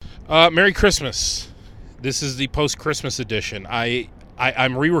Merry Christmas. This is the post-Christmas edition.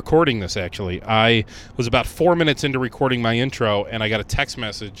 I'm re-recording this, actually. I was about 4 minutes into recording my intro, and I got a text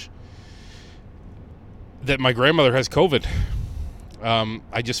message that my grandmother has COVID.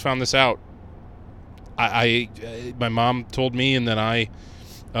 I just found this out. My mom told me, and then I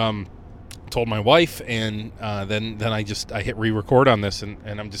told my wife, and then I hit re-record on this,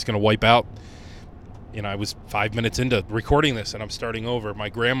 and I'm just going to wipe out. You know, I was 5 minutes into recording this, and I'm starting over. My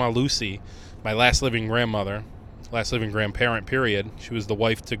grandma Lucy, my last living grandparent, period. She was the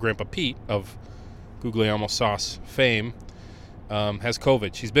wife to Grandpa Pete of Guglielmo Sauce fame, has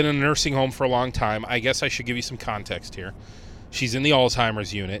COVID. She's been in a nursing home for a long time. I guess I should give you some context here. She's in the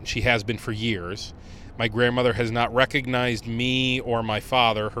Alzheimer's unit, and she has been for years. My grandmother has not recognized me or my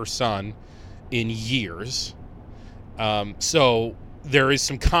father, her son, in years. So there is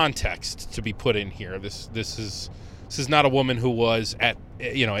some context to be put in here. This is not a woman who was at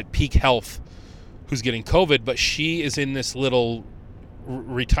peak health who's getting COVID, but she is in this little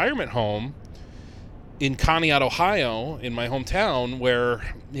retirement home in Conneaut, Ohio, in my hometown,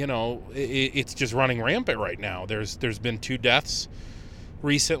 where, it's just running rampant right now. There's been 2 deaths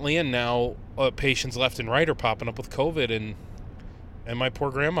recently, and now patients left and right are popping up with COVID, and my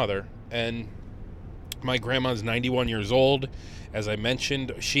poor grandmother. And my grandma's 91 years old. As I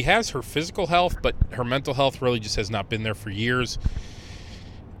mentioned, she has her physical health, but her mental health really just has not been there for years.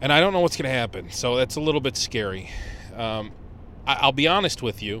 And I don't know what's going to happen, so that's a little bit scary. I'll be honest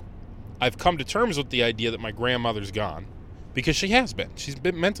with you. I've come to terms with the idea that my grandmother's gone, because she has been. She's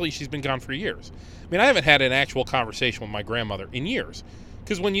been gone for years. I mean, I haven't had an actual conversation with my grandmother in years,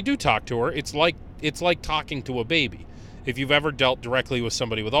 because when you do talk to her, it's like talking to a baby. If you've ever dealt directly with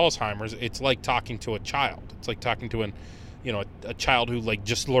somebody with Alzheimer's, it's like talking to a child. It's like talking to a child who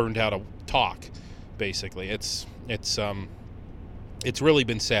just learned how to talk. Basically, it's really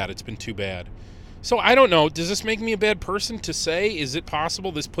been sad. It's been too bad. So I don't know. Does this make me a bad person to say? Is it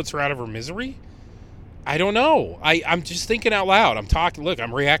possible this puts her out of her misery? I don't know. I'm just thinking out loud. I'm talking. Look,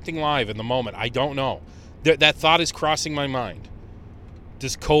 I'm reacting live in the moment. I don't know. That thought is crossing my mind.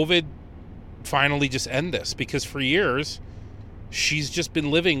 Does COVID finally just end this? Because for years, she's just been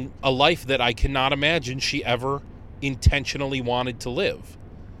living a life that I cannot imagine she ever intentionally wanted to live,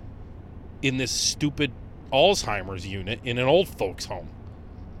 in this stupid Alzheimer's unit in an old folks home,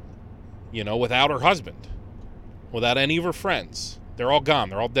 without her husband, without any of her friends. They're all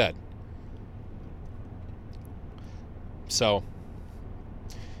gone. They're all dead. So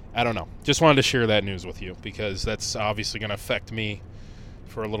I don't know. Just wanted to share that news with you, because that's obviously going to affect me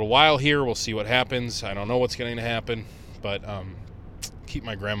for a little while here. We'll see what happens. I don't know what's going to happen, but keep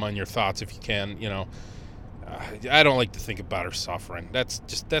my grandma in your thoughts if you can. I don't like to think about her suffering. That's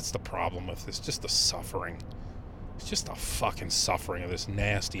the problem with this. Just the suffering. It's just the fucking suffering of this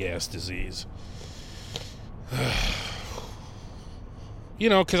nasty ass disease.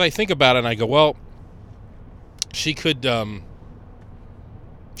 Because I think about it and I go, well, she could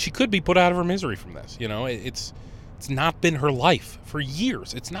be put out of her misery from this. It's not been her life for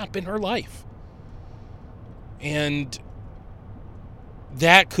years. It's not been her life. And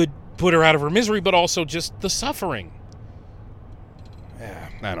that could put her out of her misery, but also just the suffering.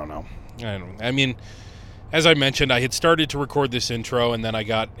 I don't know. I mean, as I mentioned, I had started to record this intro, and then I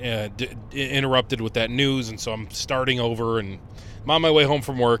got interrupted with that news, and so I'm starting over, and I'm on my way home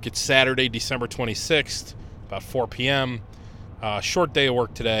from work. It's Saturday, December 26th, about 4 p.m., short day of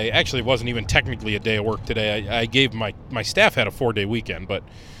work today. Actually, it wasn't even technically a day of work today. I gave my staff had a 4-day weekend, but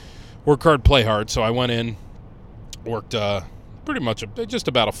work hard, play hard. So I went in, worked pretty much just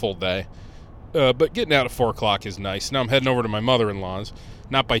about a full day. But getting out at 4 o'clock is nice. Now I'm heading over to my mother-in-law's,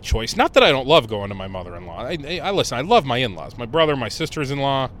 not by choice. Not that I don't love going to my mother-in-law. Listen, I love my in-laws. My brother, my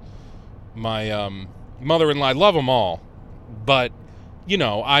sisters-in-law, my mother-in-law. I love them all. But,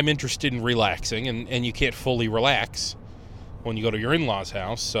 I'm interested in relaxing, and you can't fully relax when you go to your in-laws'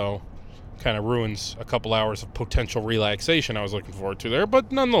 house, so kind of ruins a couple hours of potential relaxation I was looking forward to there.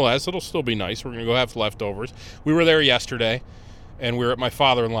 But nonetheless, it'll still be nice. We're going to go have leftovers. We were there yesterday, and we were at my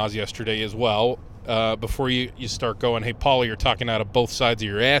father-in-law's yesterday as well. Before you start going, hey, Paula, you're talking out of both sides of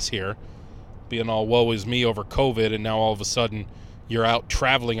your ass here, being all woe is me over COVID, and now all of a sudden you're out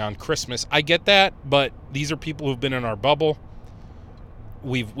traveling on Christmas. I get that, but these are people who've been in our bubble.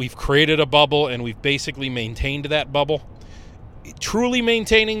 We've created a bubble, and we've basically maintained that bubble. Truly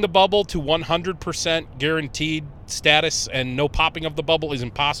maintaining the bubble to 100% guaranteed status and no popping of the bubble is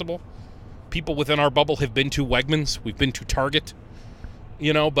impossible. People within our bubble have been to Wegmans. We've been to Target.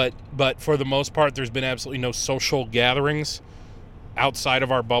 But for the most part, there's been absolutely no social gatherings outside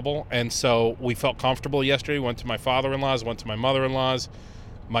of our bubble. And so we felt comfortable yesterday. Went to my father-in-law's, went to my mother-in-law's.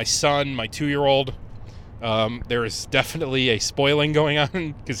 My son, my 2-year-old, there is definitely a spoiling going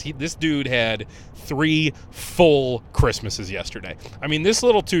on because this dude had 3 full Christmases yesterday. I mean, this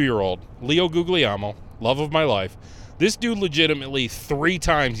little 2-year-old, Leo Guglielmo, love of my life, this dude legitimately 3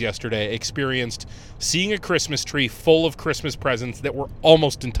 times yesterday experienced seeing a Christmas tree full of Christmas presents that were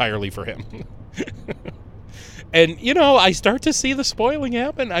almost entirely for him. And, I start to see the spoiling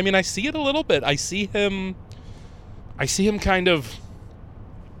happen. I mean, I see it a little bit. I see him kind of,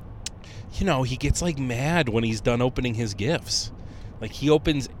 he gets like mad when he's done opening his gifts. Like he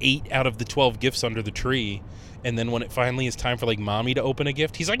opens 8 out of the 12 gifts under the tree. And then when it finally is time for like mommy to open a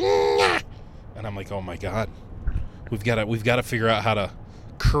gift, he's like, "Nah!" And I'm like, oh my God, we've got to figure out how to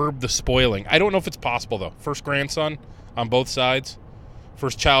curb the spoiling. I don't know if it's possible though. First grandson on both sides.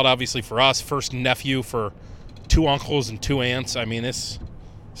 First child, obviously, for us. First nephew for 2 uncles and 2 aunts. I mean, it's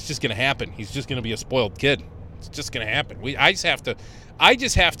just going to happen. He's just going to be a spoiled kid. It's just going to happen. I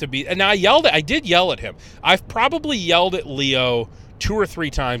just have to be. And now I did yell at him. I've probably yelled at Leo 2 or 3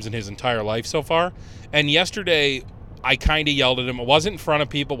 times in his entire life so far. And yesterday, I kind of yelled at him. It wasn't in front of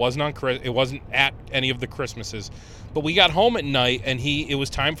people. It wasn't at any of the Christmases. But we got home at night, and it was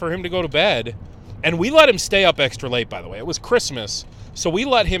time for him to go to bed. And we let him stay up extra late, by the way. It was Christmas, so we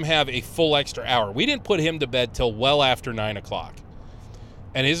let him have a full extra hour. We didn't put him to bed till well after 9 o'clock.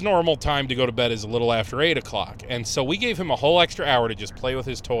 And his normal time to go to bed is a little after 8 o'clock. And so we gave him a whole extra hour to just play with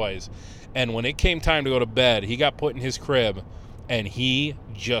his toys. And when it came time to go to bed, he got put in his crib, and he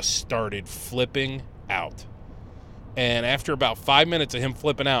just started flipping out. And after about 5 minutes of him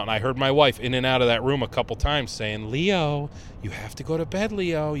flipping out, and I heard my wife in and out of that room a couple times saying, "Leo, you have to go to bed,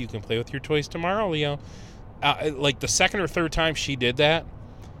 Leo. You can play with your toys tomorrow, Leo." Like the second or third time she did that,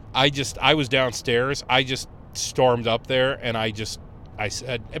 I was downstairs. I just stormed up there, and I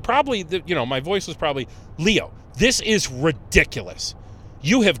said, my voice was probably, "Leo, this is ridiculous.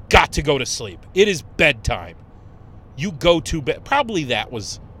 You have got to go to sleep. It is bedtime. You go to bed." Probably that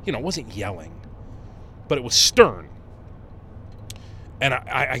was, it wasn't yelling, but it was stern. And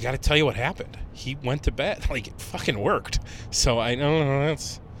I got to tell you what happened. He went to bed. Like, it fucking worked. So I don't know if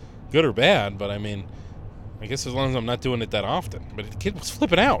that's good or bad, but I mean, I guess as long as I'm not doing it that often. But the kid was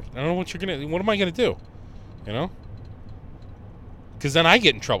flipping out. I don't know what am I going to do? Because then I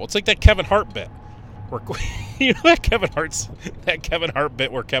get in trouble. It's like that Kevin Hart bit. That Kevin Hart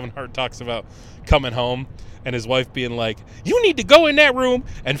bit where Kevin Hart talks about coming home and his wife being like, "You need to go in that room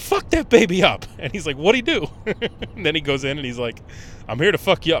and fuck that baby up." And he's like, "What'd he do?" And then he goes in and he's like, "I'm here to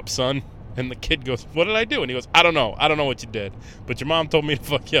fuck you up, son." And the kid goes, "What did I do?" And he goes, I don't know what you did, but your mom told me to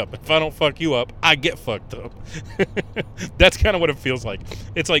fuck you up. If I don't fuck you up, I get fucked up." That's kind of what it feels like.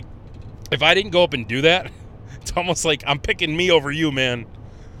 It's like, if I didn't go up and do that, it's almost like I'm picking me over you, man.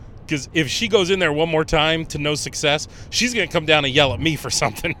 Because if she goes in there one more time to no success, she's going to come down and yell at me for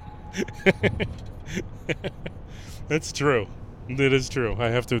something. That's true. That is true. I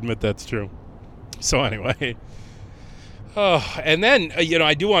have to admit that's true. So anyway. And then,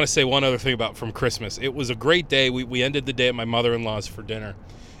 I do want to say one other thing from Christmas. It was a great day. We ended the day at my mother-in-law's for dinner.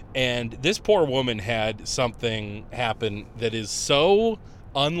 And this poor woman had something happen that is so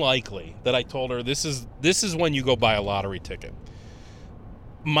unlikely that I told her, this is when you go buy a lottery ticket.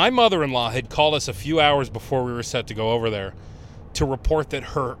 My mother-in-law had called us a few hours before we were set to go over there to report that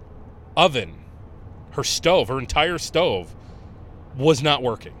her oven, her stove, her entire stove was not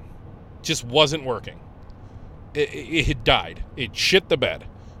working. Just wasn't working. It had died. It shit the bed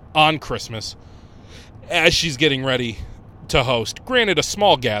on Christmas as she's getting ready to host. Granted, a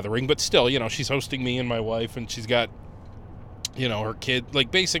small gathering, but still, she's hosting me and my wife, and she's got, her kid, like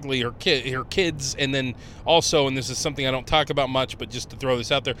basically her kids, and then also, and this is something I don't talk about much, but just to throw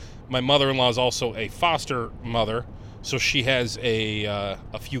this out there, my mother-in-law is also a foster mother, so she has a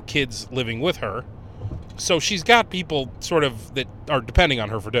few kids living with her. So she's got people sort of that are depending on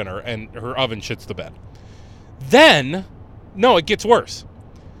her for dinner, and her oven shits the bed. Then, no, it gets worse.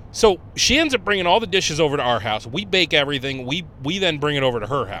 So she ends up bringing all the dishes over to our house. We bake everything. We then bring it over to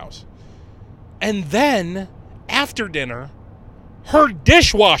her house. And then, after dinner, her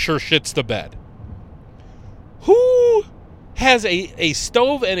dishwasher shits the bed. Who has a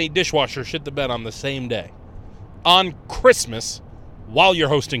stove and a dishwasher shit the bed on the same day? On Christmas, while you're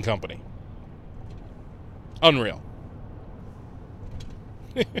hosting company. Unreal.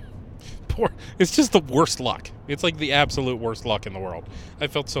 It's just the worst luck. It's like the absolute worst luck in the world. I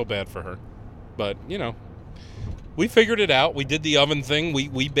felt so bad for her. But, we figured it out. We did the oven thing.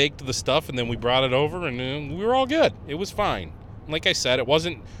 We baked the stuff, and then we brought it over, and we were all good. It was fine. Like I said, it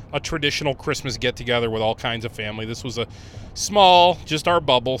wasn't a traditional Christmas get-together with all kinds of family. This was a small, just our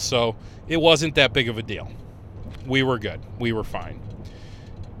bubble, so it wasn't that big of a deal. We were good. We were fine.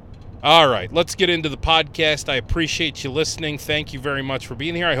 All right, let's get into the podcast. I appreciate you listening. Thank you very much for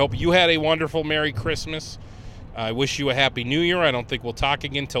being here. I hope you had a wonderful Merry Christmas. I wish you a Happy New Year. I don't think we'll talk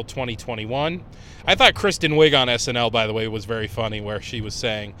again until 2021. I thought Kristen Wiig on SNL, by the way, was very funny, where she was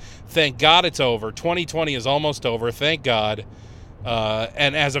saying, thank God it's over. 2020 is almost over. Thank God.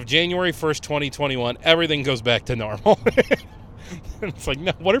 And as of January 1st, 2021, everything goes back to normal. It's like,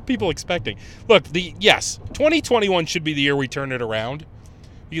 no, what are people expecting? Look, yes, 2021 should be the year we turn it around.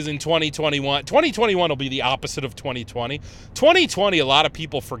 Because in 2021 will be the opposite of 2020. 2020, a lot of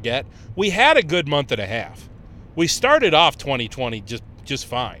people forget. We had a good month and a half. We started off 2020 just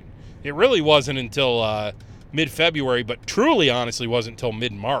fine. It really wasn't until mid-February, but truly, honestly, wasn't until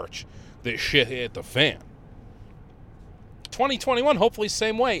mid-March that shit hit the fan. 2021, hopefully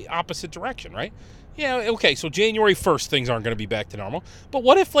same way, opposite direction, right? Yeah, okay, so January 1st, things aren't going to be back to normal. But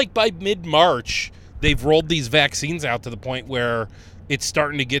what if, like, by mid-March, they've rolled these vaccines out to the point where it's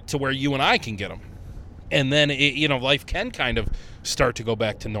starting to get to where you and I can get them? And then, life can kind of start to go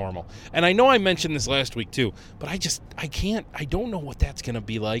back to normal. And I know I mentioned this last week too, but I don't know what that's going to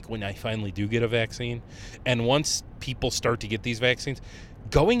be like when I finally do get a vaccine. And once people start to get these vaccines,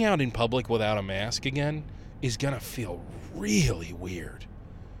 going out in public without a mask again is going to feel really weird.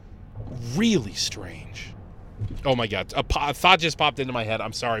 Really strange. Oh my God. A thought just popped into my head.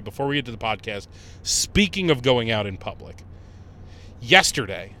 I'm sorry. Before we get to the podcast, speaking of going out in public,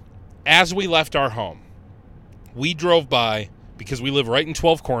 yesterday, as we left our home, we drove by, because we live right in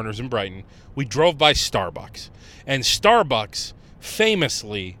 12 Corners in Brighton, we drove by Starbucks. And Starbucks,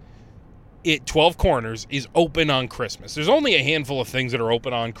 famously, at 12 Corners, is open on Christmas. There's only a handful of things that are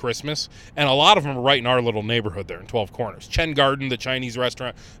open on Christmas, and a lot of them are right in our little neighborhood there in 12 Corners. Chen Garden, the Chinese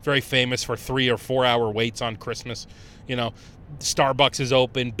restaurant, very famous for 3 or 4 hour waits on Christmas. Starbucks is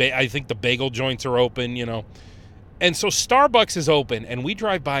open. I think the bagel joints are open, And so Starbucks is open, and we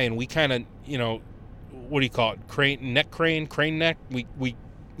drive by, and we kind of, what do you call it? Crane neck. We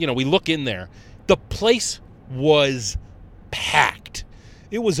look in there. The place was packed.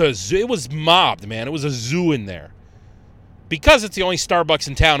 It was mobbed, man. It was a zoo in there. Because it's the only Starbucks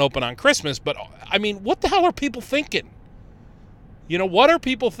in town open on Christmas, but I mean, what the hell are people thinking? What are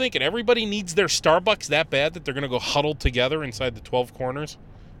people thinking? Everybody needs their Starbucks that bad that they're going to go huddle together inside the 12 Corners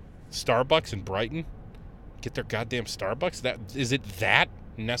Starbucks in Brighton? Get their goddamn Starbucks? Is it that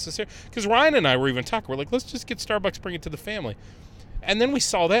necessary? Because Ryan and I were even talking. We're like, let's just get Starbucks, bring it to the family. And then we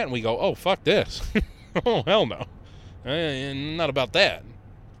saw that and we go, oh, fuck this. Oh, hell no. Not about that.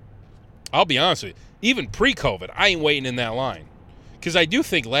 I'll be honest with you. Even pre-COVID, I ain't waiting in that line. Because I do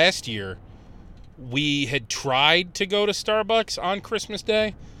think last year we had tried to go to Starbucks on Christmas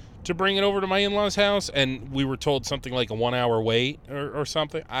Day to bring it over to my in-laws' house, and we were told something like a 1 hour wait or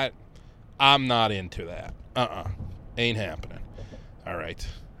something. I'm not into that. Ain't happening. All right.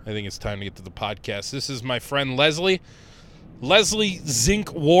 I think it's time to get to the podcast. This is my friend Leslie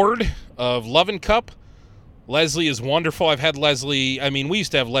Zink Ward of Lovin Cup. Leslie is wonderful. I've had Leslie, we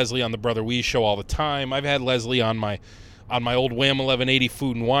used to have Leslie on the Brother Wee show all the time. I've had Leslie on my old Wham 1180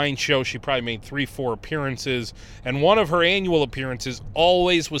 Food and Wine show. She probably made 3-4 appearances, and one of her annual appearances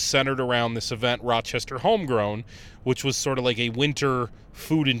always was centered around this event, Rochester Homegrown, which was sort of like a winter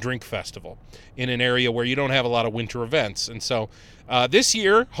food and drink festival in an area where you don't have a lot of winter events. And so this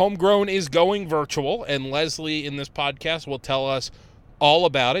year, Homegrown is going virtual, and Leslie in this podcast will tell us all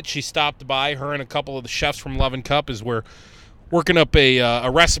about it. She stopped by. Her and a couple of the chefs from Lovin Cup we're working up a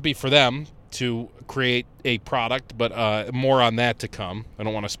recipe for them to create a product, but more on that to come. I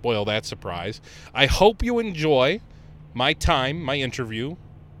don't want to spoil that surprise. I hope you enjoy my interview,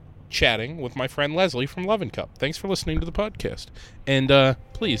 chatting with my friend Leslie from Lovin Cup. Thanks for listening to the podcast. And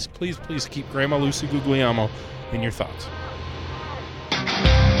please keep Grandma Lucy Guglielmo in your thoughts.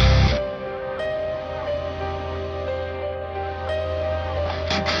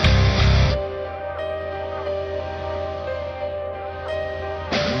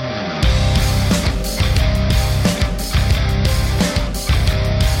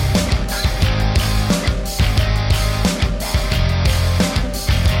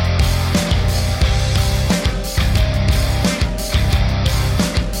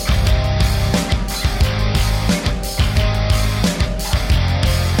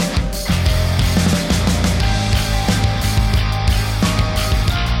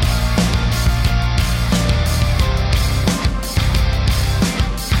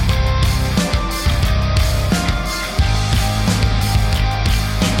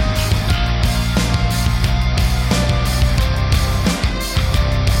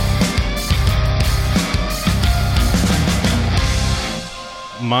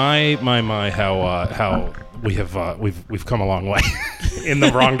 My, how we have we've come a long way. in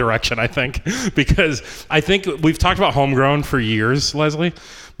the wrong direction, I think, because I think we've talked about Homegrown for years, Leslie,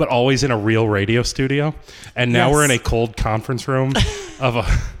 but always in a real radio studio. And now we're in a cold conference room of a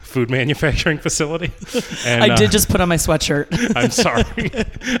food manufacturing facility. And I did just put on my sweatshirt.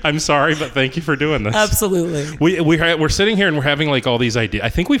 I'm sorry, but thank you for doing this. Absolutely. We're sitting here and we're having like all these ideas. I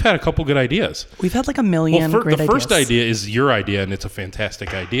think we've had a couple good ideas. We've had like a million great ideas. The first idea is your idea, and it's a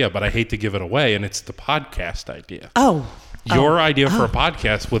fantastic idea, but I hate to give it away, and it's the podcast idea. Your idea for a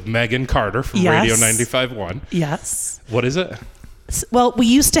podcast with Megan Carter from Radio 95.1. Yes. What is it? Well, we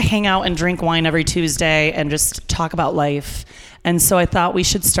used to hang out and drink wine every Tuesday and just talk about life. And so I thought we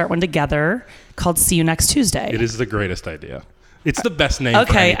should start one together called See You Next Tuesday. It is the greatest idea. It's the best name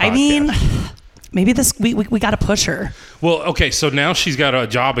for any podcast. I mean, maybe we got to push her. Well, okay, so now she's got a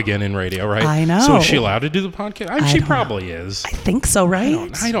job again in radio, right? I know. So is she allowed to do the podcast? She probably is. I think so,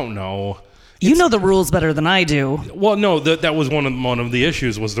 right? I don't know. You know the rules better than I do. Well, no, that was one of the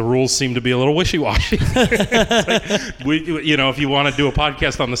issues was the rules seem to be a little wishy-washy. If you want to do a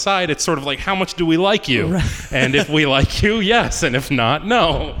podcast on the side, it's sort of like, how much do we like you? Right. And if we like you, yes. And if not,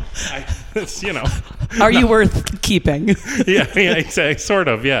 no. Are you worth keeping? yeah, exactly. Sort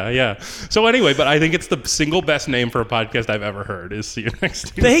of, yeah. So anyway, but I think it's the single best name for a podcast I've ever heard is See You Next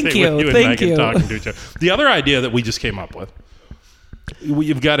Tuesday. Thank you. With you and Megan talking to each other. The other idea that we just came up with,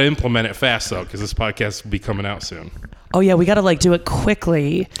 you've got to implement it fast though, because this podcast will be coming out soon. Oh yeah, we got to do it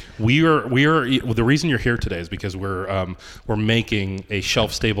quickly. We are. The reason you're here today is because we're making a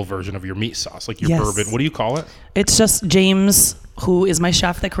shelf-stable version of your meat sauce, like your bourbon. What do you call it? It's just James, who is my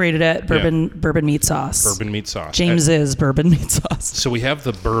chef that created it. Bourbon meat sauce. Bourbon meat sauce. James is bourbon meat sauce. So we have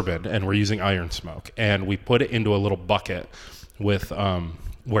the bourbon, and we're using iron smoke, and we put it into a little bucket with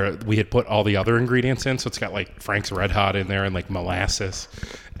where we had put all the other ingredients in. So it's got like Frank's Red Hot in there and like molasses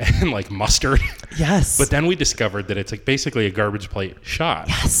and like mustard. Yes. But then we discovered that it's like basically a garbage plate shot.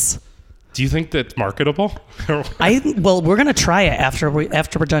 Yes. Do you think that's marketable? Well, we're going to try it after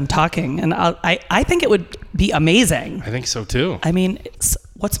we're done talking. And I think it would be amazing. I think so too. I mean,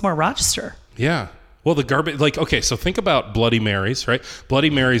 what's more Rochester? Yeah. Well, the garbage, so think about Bloody Marys, right?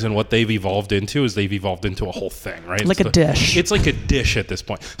 Bloody Marys and what they've evolved into is they've evolved into a whole thing, right? Like a dish. It's like a dish at this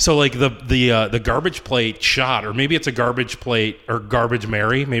point. So like the garbage plate shot, or maybe it's a garbage plate or garbage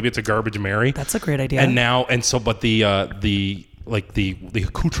Mary. Maybe it's a garbage Mary. That's a great idea. But the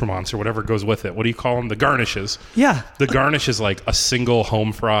accoutrements or whatever goes with it. What do you call them? The garnishes. Yeah. The garnish is like a single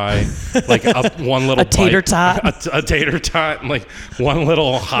home fry, like one little tater tot. A tater tot, and like one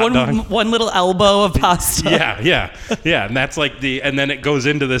little hot dog. One little elbow of pasta. Yeah. And that's like and then it goes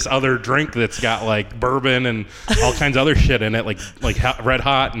into this other drink that's got like bourbon and all kinds of other shit in it, like Red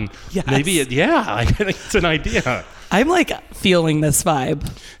Hot and maybe I think it's an idea. I'm like feeling this vibe.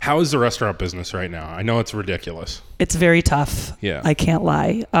 How is the restaurant business right now? I know it's ridiculous. It's very tough. Yeah. I can't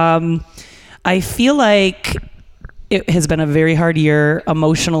lie. I feel like it has been a very hard year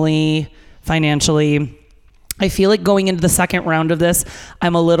emotionally, financially. I feel like going into the second round of this,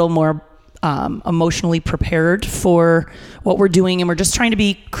 I'm a little more emotionally prepared for what we're doing, and we're just trying to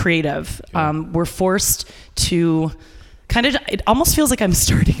be creative. Yeah. We're forced to it almost feels like I'm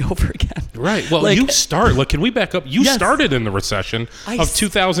starting over again. Right. Well, can we back up? You started in the recession of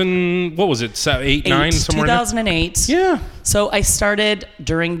 2000, what was it, 8, 9, somewhere 2008. Yeah. So I started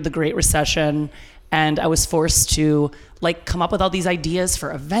during the Great Recession, and I was forced to come up with all these ideas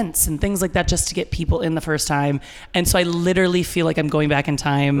for events and things like that just to get people in the first time. And so I literally feel like I'm going back in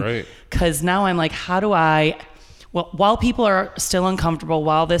time. Right. Because now I'm like, how do I... Well, while people are still uncomfortable,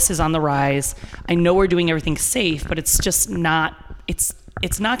 while this is on the rise, I know we're doing everything safe, but it's just not, it's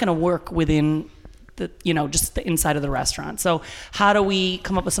not going to work within the, just the inside of the restaurant. So how do we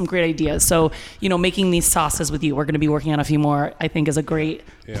come up with some great ideas? So, making these sauces with you, we're going to be working on a few more, I think is a great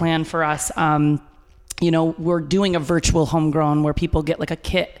plan for us. We're doing a virtual Homegrown where people get like a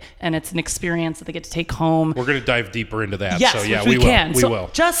kit and it's an experience that they get to take home. We're going to dive deeper into that. Yes, so yeah, we can. We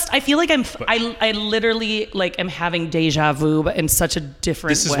will. I feel like I literally am having deja vu, but in such a different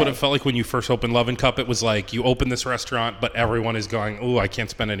way. This is what it felt like when you first opened Lovin Cup. It was like you open this restaurant, but everyone is going, "Ooh, I can't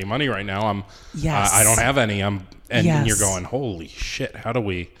spend any money right now. I don't have any." And you're going, "Holy shit, how do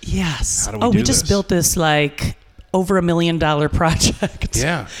we?" Yes. How do we do we just built this over $1 million project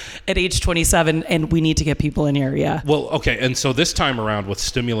at age 27, and we need to get people in here. Yeah. Well, okay. And so this time around with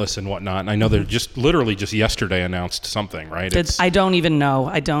stimulus and whatnot, and I know they're just yesterday announced something, right? I don't even know.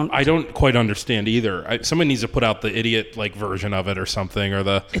 I don't quite understand either. Someone needs to put out the idiot version of it or something, or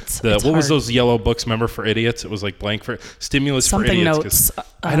what hard. was those yellow books? Remember, for idiots? It was like blank for stimulus something for idiots.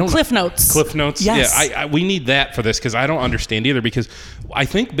 Notes. Cliff Notes. Cliff Notes. Yes. Yeah. We need that for this because I don't understand either, because I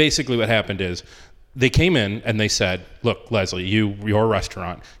think basically what happened is they came in and they said, look, Leslie, your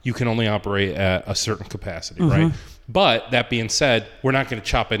restaurant, you can only operate at a certain capacity, right? But that being said, we're not going to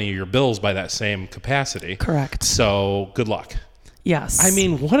chop any of your bills by that same capacity. Correct. So good luck. Yes. I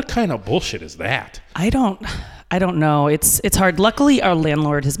mean, what kind of bullshit is that? I don't know. It's hard. Luckily, our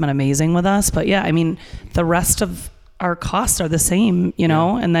landlord has been amazing with us. But yeah, I mean, the rest of our costs are the same, you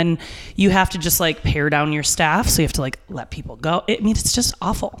know, and then you have to just like pare down your staff. So you have to like let people go. I mean, it's just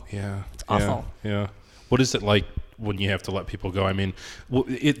awful. Yeah. It's awful. Yeah. What is it like when you have to let people go? I mean,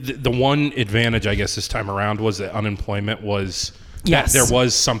 the one advantage, I guess, this time around was that unemployment was, yes, there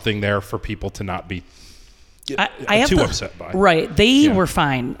was something there for people to not be upset by. Right. They were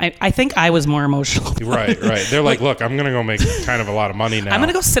fine. I think I was more emotional. Right. They're like, look, I'm going to go make kind of a lot of money now. I'm going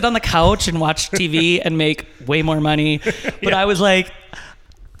to go sit on the couch and watch TV and make way more money. But I was like,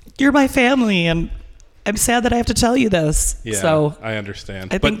 you're my family, and I'm sad that I have to tell you this. Yeah, so I understand.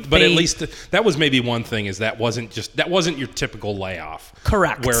 But at least that was maybe one thing, is that wasn't your typical layoff.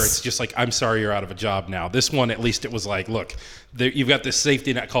 Correct. Where it's just like, I'm sorry, you're out of a job now. This one, at least it was like, look, you've got this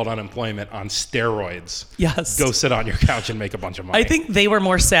safety net called unemployment on steroids. Yes. Go sit on your couch and make a bunch of money. I think they were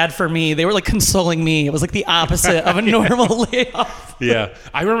more sad for me. They were like consoling me. It was like the opposite of a normal layoff. Yeah.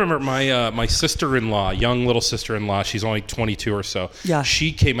 I remember my sister-in-law, young little sister-in-law, she's only 22 or so. Yeah.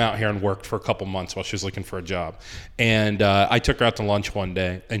 She came out here and worked for a couple months while she was looking for a job. And I took her out to lunch one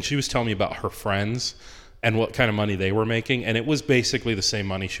day, and she was telling me about her friends and what kind of money they were making. And it was basically the same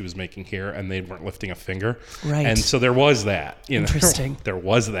money she was making here, and they weren't lifting a finger. Right. And so there was that. Interesting. There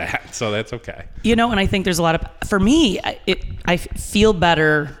was that. So that's okay. You know, and I think there's a lot of, for me, I feel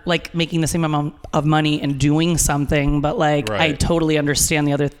better like making the same amount of money and doing something, but like I totally understand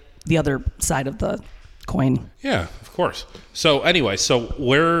the other side of the coin. Yeah, of course. So anyway,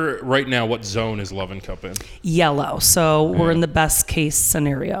 where right now, what zone is Lovin Cup in? Yellow. So we're in the best case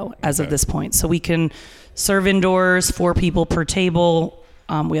scenario as of this point. So we can serve indoors, 4 people per table.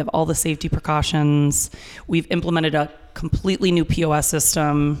 We have all the safety precautions. We've implemented a completely new POS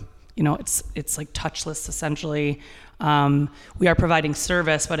system. You know, it's like touchless essentially. We are providing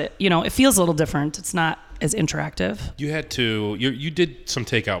service, but it feels a little different. It's not as interactive. You did some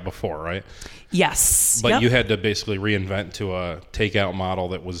takeout before, right? Yes. But you had to basically reinvent to a takeout model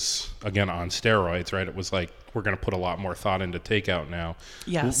that was, again, on steroids, right? It was like, we're going to put a lot more thought into takeout now.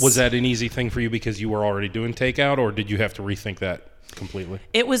 Yes. Was that an easy thing for you because you were already doing takeout, or did you have to rethink that completely?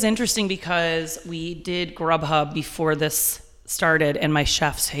 It was interesting because we did Grubhub before this started, and my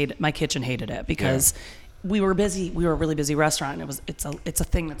kitchen hated it because we were busy. We were a really busy restaurant. And it's a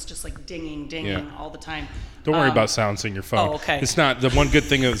thing that's just like dinging all the time. Don't worry about silencing your phone. Oh, okay. It's not. The one good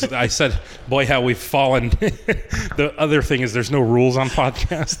thing is I said, boy, how we've fallen. The other thing is there's no rules on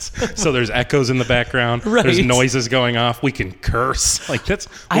podcasts. So there's echoes in the background. Right. There's noises going off. We can curse. Like there's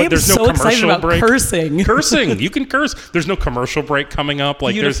so no commercial excited about break. cursing. Cursing. You can curse. There's no commercial break coming up.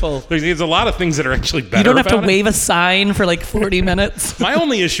 Like Beautiful. There's a lot of things that are actually better. You don't have to about wave a sign for like 40 minutes. My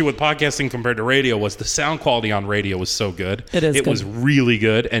only issue with podcasting compared to radio was the sound quality on radio was so good. It was really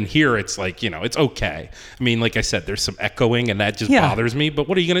good. And here it's like, it's okay. I mean, like I said, there's some echoing, and that just bothers me. But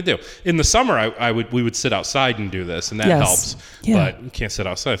what are you going to do? In the summer, we would sit outside and do this, and that helps. Yeah. But you can't sit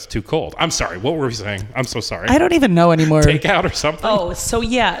outside; it's too cold. I'm sorry. What were we saying? I'm so sorry. I don't even know anymore. Takeout or something? Oh, so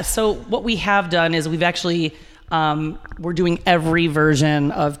yeah. So what we have done is we've actually we're doing every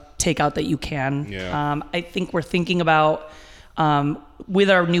version of takeout that you can. Yeah. I think we're thinking about.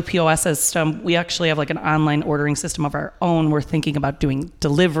 With our new POS system, we actually have like an online ordering system of our own. We're thinking about doing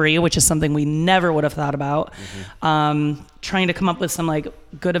delivery, which is something we never would have thought about. Mm-hmm. Trying to come up with some like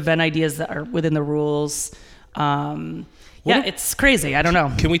good event ideas that are within the rules. It's crazy. I don't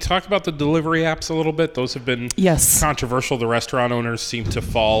know. Can we talk about the delivery apps a little bit? Those have been controversial. The restaurant owners seem to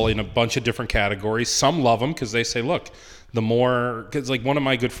fall in a bunch of different categories. Some love them because they say, look, because like one of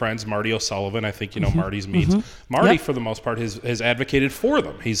my good friends, Marty O'Sullivan, I think you know Marty's Meats. Mm-hmm. Marty, for the most part, has advocated for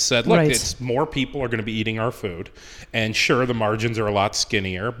them. He's said, look, it's more people are going to be eating our food. And sure, the margins are a lot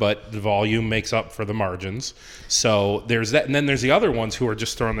skinnier, but the volume makes up for the margins. So there's that. And then there's the other ones who are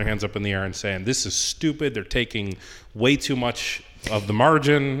just throwing their hands up in the air and saying, this is stupid. They're taking way too much of the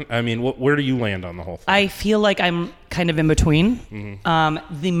margin. I mean, where do you land on the whole thing? I feel like I'm kind of in between.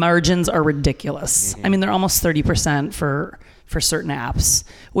 Mm-hmm. The margins are ridiculous. Mm-hmm. I mean, they're almost 30% for certain apps,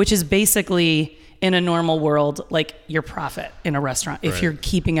 which is basically in a normal world like your profit in a restaurant if you're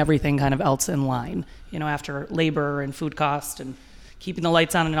keeping everything kind of else in line, after labor and food cost and keeping the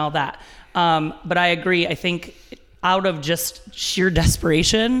lights on and all that. But I agree. I think out of just sheer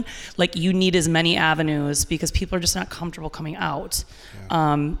desperation, like you need as many avenues because people are just not comfortable coming out.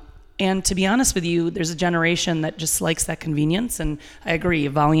 Yeah. And to be honest with you, there's a generation that just likes that convenience. And I agree,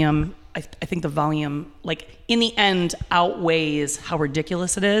 volume I think the volume, like in the end, outweighs how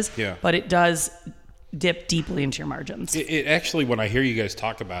ridiculous it is. Yeah. But it does dip deeply into your margins. It actually, when I hear you guys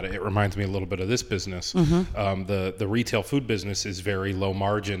talk about it, it reminds me a little bit of this business. The retail food business is very low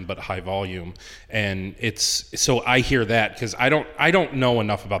margin but high volume, and so I hear that because I don't know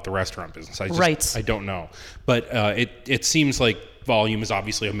enough about the restaurant business. I don't know, but it seems like volume is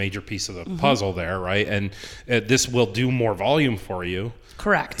obviously a major piece of the puzzle there, right? And this will do more volume for you.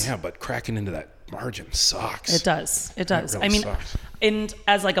 Correct. Yeah, but cracking into that margin sucks. It does. It does. Really I mean, sucks. and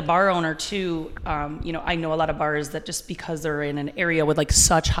as like a bar owner too, I know a lot of bars that just because they're in an area with like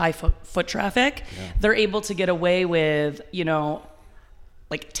such high foot traffic, they're able to get away with,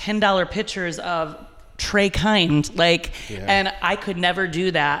 like $10 pitchers of Trey Kind, and I could never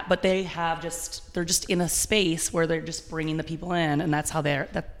do that, but they're just in a space where they're just bringing the people in, and that's how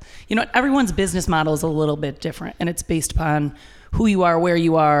everyone's business model is a little bit different, and it's based upon who you are, where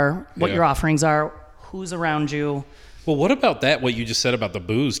you are, what your offerings are, who's around you. Well, what about that, what you just said about the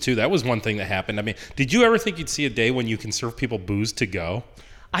booze, too? That was one thing that happened. I mean, did you ever think you'd see a day when you can serve people booze to go?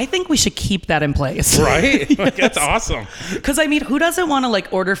 I think we should keep that in place. Right? Yes. That's awesome. Because, I mean, who doesn't want to,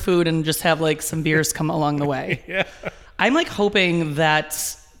 like, order food and just have, like, some beers come along the way? Yeah. I'm, like, hoping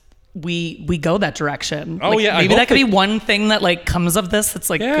that we go that direction. Oh, like, yeah. Maybe that could be one thing that, like, comes of this that's,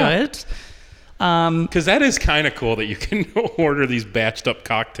 like, good. Because that is kind of cool that you can order these batched up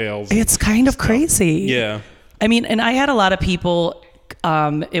cocktails. It's kind of crazy. Yeah. I mean, and I had a lot of people,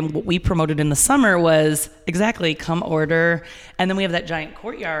 and what we promoted in the summer was exactly come order. And then we have that giant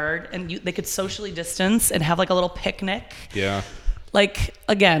courtyard, and they could socially distance and have like a little picnic. Yeah. Like,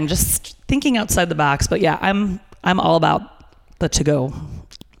 again, just thinking outside the box. But yeah, I'm all about the to-go.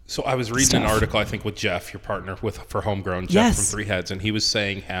 So I was reading an article, I think, with Jeff, your partner for Homegrown, Jeff from Three Heads, and he was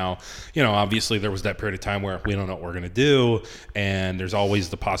saying how, obviously there was that period of time where we don't know what we're going to do, and there's always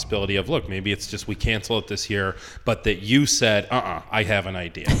the possibility of, look, maybe it's just we cancel it this year, but that you said, I have an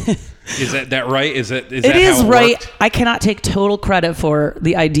idea. Is that right? Is that it is right. Worked? I cannot take total credit for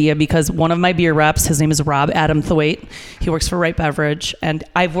the idea because one of my beer reps, his name is Rob Adam Thwaite. He works for Right Beverage, and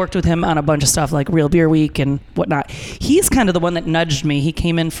I've worked with him on a bunch of stuff like Real Beer Week and whatnot. He's kind of the one that nudged me. He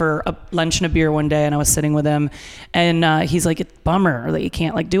came in for a lunch and a beer one day, and I was sitting with him, and he's like, "It's a bummer that you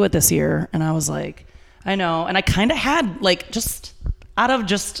can't like do it this year." And I was like, "I know," and I kind of had like just out of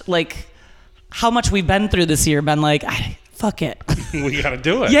just like how much we've been through this year, been like, fuck it. We got to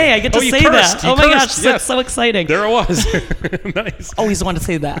do it. Yeah, I get to say that. Oh my gosh, that's so exciting. There it was. Nice. Always wanted to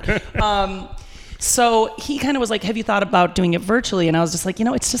say that. So he kind of was like, have you thought about doing it virtually? And I was just like,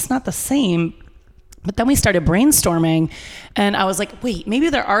 it's just not the same. But then we started brainstorming, and I was like, wait, maybe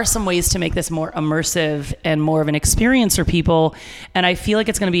there are some ways to make this more immersive and more of an experience for people. And I feel like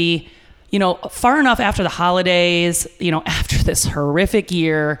it's going to be, far enough after the holidays, after this horrific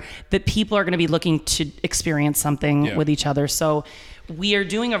year, that people are going to be looking to experience something with each other. So we are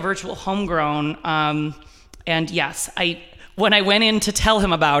doing a virtual Homegrown. And yes, when I went in to tell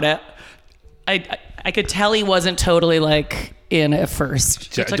him about it, I could tell he wasn't totally like in at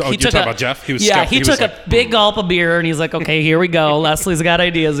first. You're talking about Jeff? He was he took a big gulp of beer and he's like, okay, here we go. Leslie's got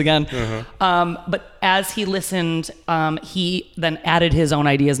ideas again. But as he listened, he then added his own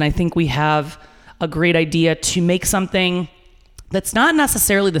ideas. And I think we have a great idea to make something that's not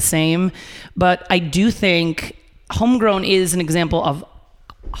necessarily the same, but I do think Homegrown is an example of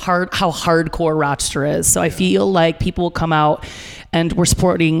how hardcore Rochester is. So I feel like people will come out, and we're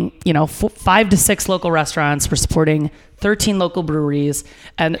supporting, 5 to 6 local restaurants. We're supporting 13 local breweries,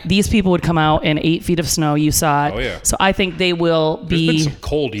 and these people would come out in 8 feet of snow. You saw it. Oh, yeah. So I think they will be. There's been some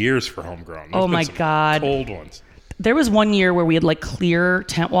cold years for Homegrown. Oh my God. Cold ones. There was one year where we had like clear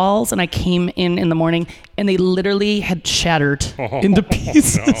tent walls, and I came in the morning, and they literally had shattered into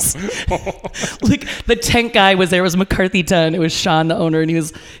pieces. No. Like the tent guy was there. It was McCarthy Tent. It was Sean, the owner, and he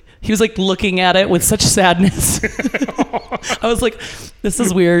was like looking at it with such sadness. I was like, this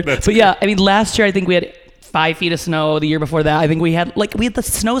is weird. But yeah, I mean, last year I think we had 5 feet of snow. The year before that, I think we had the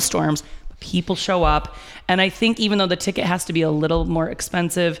snowstorms. People show up, and I think even though the ticket has to be a little more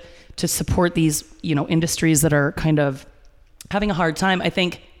expensive to support these, industries that are kind of having a hard time, I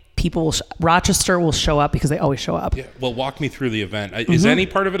think Rochester will show up because they always show up. Yeah. Well, walk me through the event. Is any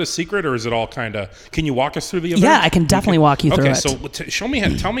part of it a secret, or is it all kind of? Can you walk us through the event? Yeah, I can definitely walk you through it. Okay, so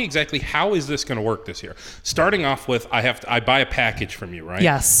tell me exactly how is this going to work this year? Starting off with, I buy a package from you, right?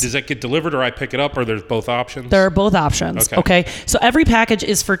 Yes. Does that get delivered, or I pick it up, or there's both options? There are both options. Okay. So every package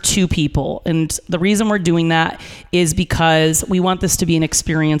is for 2 people, and the reason we're doing that is because we want this to be an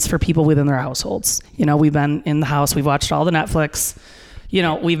experience for people within their households. We've been in the house, we've watched all the Netflix.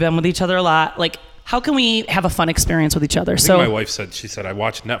 We've been with each other a lot. Like, how can we have a fun experience with each other? I think my wife said, she said, I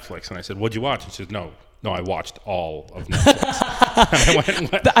watched Netflix. And I said, what'd you watch? And she said, no, I watched all of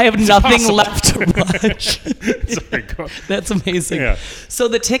Netflix. I have nothing left to watch. Sorry, go on. That's amazing. Yeah. So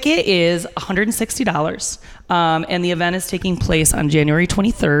the ticket is $160, and the event is taking place on January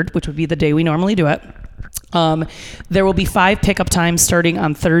 23rd, which would be the day we normally do it. There will be 5 pickup times starting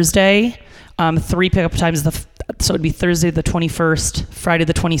on Thursday, 3 pickup times so it'd be Thursday the 21st, Friday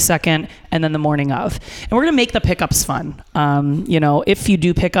the 22nd, and then the morning of. And we're going to make the pickups fun. If you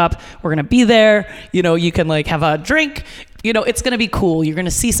do pick up, we're going to be there. You can like have a drink. It's going to be cool. You're going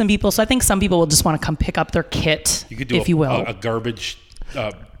to see some people. So I think some people will just want to come pick up their kit, you could do if you will. a garbage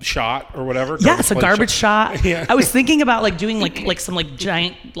shot or whatever. Yes, a garbage shot. Yeah. I was thinking about like doing like some like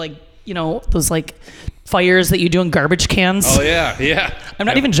giant those like fires that you do in garbage cans. Oh yeah. I'm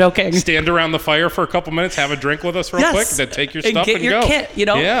not even joking. Stand around the fire for a couple minutes, have a drink with us real quick, then take your stuff get and your go. kit,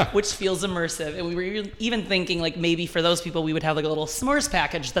 Yeah. which feels immersive. And we were even thinking like maybe for those people we would have like a little s'mores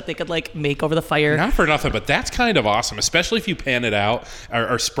package that they could like make over the fire. Not for nothing, but that's kind of awesome, especially if you pan it out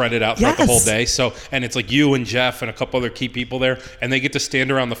or spread it out throughout the whole day. So, and it's like you and Jeff and a couple other key people there, and they get to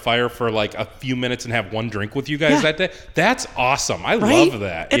stand around the fire for like a few minutes and have one drink with you guys that day. That's awesome. I love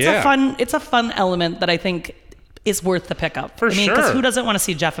that. It's a fun element that I think is worth the pickup. Sure. Because who doesn't want to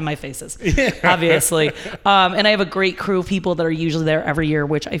see Jeff in my faces? Obviously. And I have a great crew of people that are usually there every year,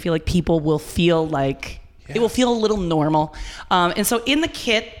 which I feel like people will feel like it will feel a little normal. And so in the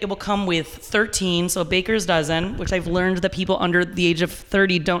kit, it will come with 13, so a baker's dozen, which I've learned that people under the age of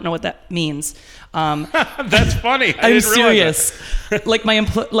 30 don't know what that means. That's funny. I'm serious. Like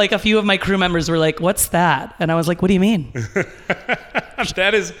like a few of my crew members were like, "What's that?" And I was like, "What do you mean?"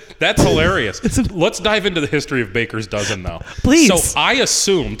 That's hilarious. Let's dive into the history of Baker's Dozen, though. Please. So I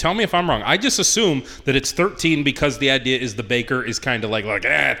assume, tell me if I'm wrong, I just assume that it's 13 because the idea is the baker is kind of like,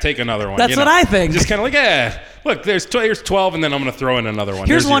 take another one. That's what I think. Just kind of like, look, here's 12, and then I'm going to throw in another one.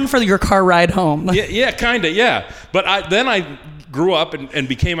 Here's one for your car ride home. Yeah, kind of, yeah. But I grew up and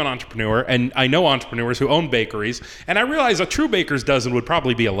became an entrepreneur, and I know entrepreneurs who own bakeries, and I realized a true baker's dozen would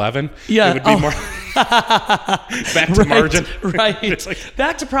probably be 11. Yeah. It would be more back to margin. Right. Like,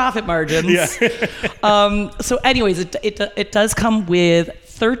 back to profit margins. Yeah. So anyways, it does come with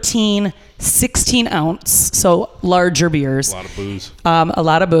 13 16-ounce, so larger beers. A lot of booze. A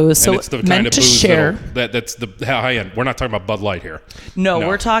lot of booze. So and it's the meant kind of to booze share. That's the high end. We're not talking about Bud Light here. No,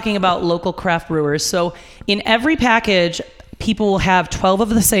 we're talking about local craft brewers. So in every package, people will have 12 of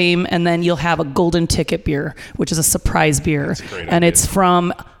the same, and then you'll have a golden ticket beer, which is a surprise beer. That's a great and idea. It's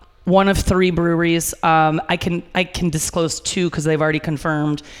from one of 3 breweries. I can disclose 2 because they've already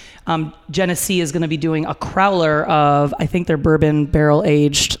confirmed. Genesee is going to be doing a crowler of, I think they're bourbon barrel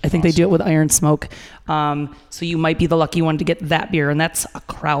aged. I think they do it with iron smoke. So you might be the lucky one to get that beer, and that's a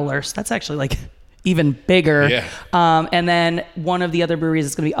crowler. So that's actually like even bigger. Yeah. And then one of the other breweries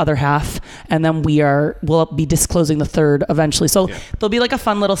is going to be Other Half, and then we'll be disclosing the 3rd eventually. So there'll be like a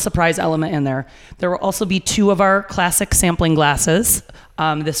fun little surprise element in there. There will also be 2 of our classic sampling glasses.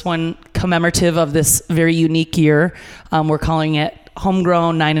 This one commemorative of this very unique year. We're calling it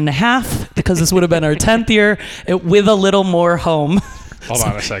Homegrown 9.5 because this would have been our 10th year with a little more home. Hold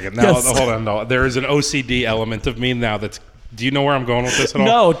on a second. Now, hold on. No. There is an OCD element of me now that's. Do you know where I'm going with this at all?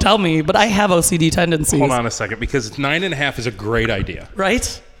 No, tell me. But I have OCD tendencies. Hold on a second, because 9.5 is a great idea.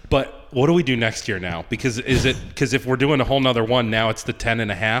 Right? But what do we do next year now? Because if we're doing a whole nother one, now it's the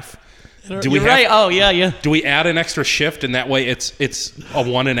 10.5. You're right. Oh, yeah. Do we add an extra shift, and that way it's a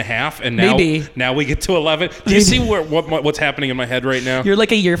 1.5, and now we get to 11? Do you see what's happening in my head right now? You're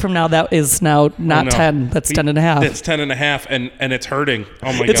like a year from now. That is now not 10. That's 10.5. It's 10.5, and it's hurting.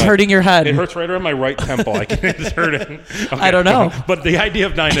 Oh my god! It's hurting your head. It hurts right around my right temple. It's hurting. Okay. I don't know. But the idea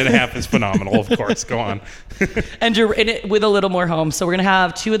of 9.5 is phenomenal. Of course, go on. And you're in it with a little more home. So we're gonna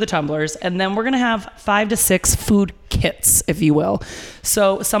have 2 of the tumblers, and then we're gonna have 5 to 6 food kits, if you will.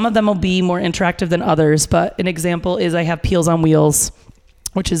 So some of them will be more interactive than others, but an example is I have Peels on Wheels,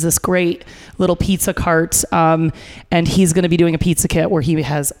 which is this great little pizza cart, and he's going to be doing a pizza kit where he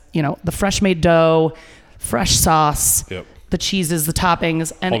has, the fresh made dough, fresh sauce, the cheeses, the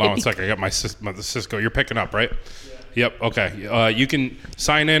toppings. And hold on 1 second. I got the Cisco. You're picking up, right? Yep. Okay. You can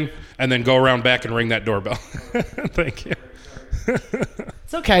sign in and then go around back and ring that doorbell. Thank you.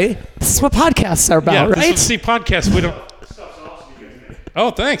 It's okay. This is what podcasts are about, right? See, podcasts, we don't... Oh,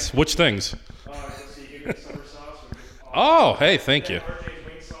 thanks. Which things? Oh, hey, thank you.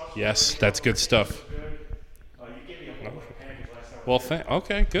 Yes, that's good stuff. Well,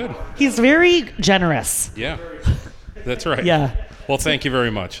 okay, good. He's very generous. Yeah, that's right. Yeah. Well, thank you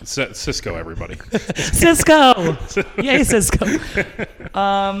very much. Cisco, everybody. Cisco. Yay, Cisco.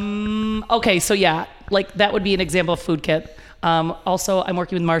 Okay, so yeah, like that would be an example of food kit. Also, I'm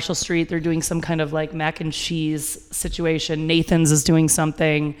working with Marshall Street. They're doing some kind of like mac and cheese situation. Nathan's is doing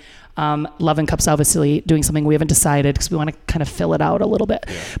something. Lovin Cup's obviously doing something we haven't decided because we want to kind of fill it out a little bit.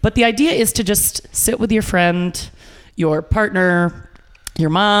 Yeah. But the idea is to just sit with your friend, your partner, your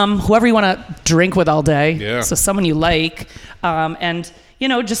mom, whoever you want to drink with all day. Yeah. So someone you like, and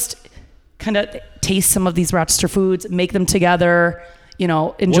just kind of taste some of these Rochester foods, make them together.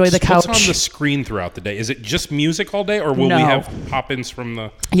 Enjoy the couch. What's on the screen throughout the day? Is it just music all day, or will we have pop-ins from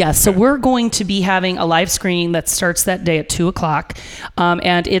the... Yeah, so we're going to be having a live screening that starts that day at 2:00.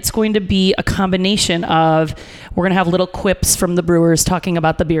 And it's going to be a combination of... We're going to have little quips from the brewers talking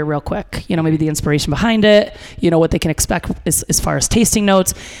about the beer real quick. Maybe the inspiration behind it, what they can expect as far as tasting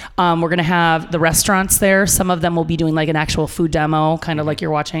notes. We're going to have the restaurants there. Some of them will be doing like an actual food demo, kind of like you're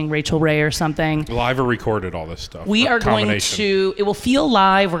watching Rachel Ray or something. Live or recorded all this stuff? We are going to... It will feel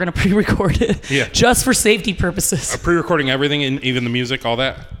live. We're going to pre-record it just for safety purposes. Pre-recording everything, and even the music, all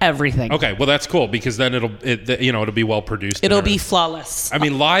that? Everything. Okay, well that's cool because then it'll be well produced. It'll be flawless. I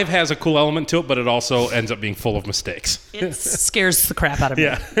mean, live has a cool element to it, but it also ends up being full of mistakes. It scares the crap out of me,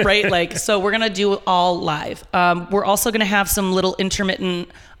 right? So we're going to do it all live. We're also going to have some little intermittent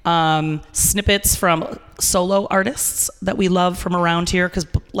snippets from solo artists that we love from around here because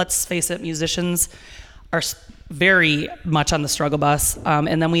let's face it, musicians are very much on the struggle bus.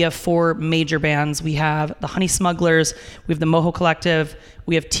 And then we have 4 major bands. We have the Honey Smugglers, we have the Moho Collective,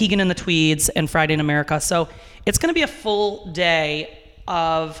 we have Tegan and the Tweeds, and Friday in America. So it's going to be a full day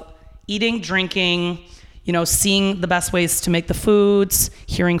of eating, drinking, seeing the best ways to make the foods,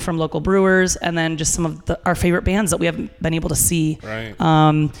 hearing from local brewers, and then just some of our favorite bands that we haven't been able to see. Right.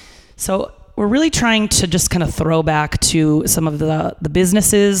 So we're really trying to just kind of throw back to some of the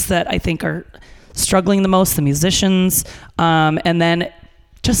businesses that I think are struggling the most, the musicians. And then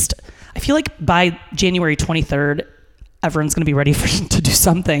I feel like by January 23rd, everyone's going to be ready to do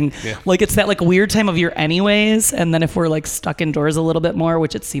something. Yeah. Like it's that like weird time of year anyways. And then if we're like stuck indoors a little bit more,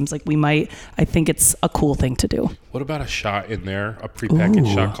 which it seems like we might, I think it's a cool thing to do. What about a shot in there, a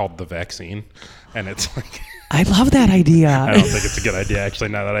prepackaged shot called the vaccine? And it's like... I love that idea. I don't think it's a good idea, actually,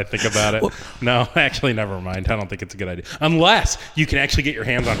 now that I think about it. No, actually, never mind. I don't think it's a good idea. Unless you can actually get your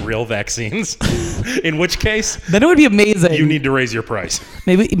hands on real vaccines, in which case... Then it would be amazing. You need to raise your price.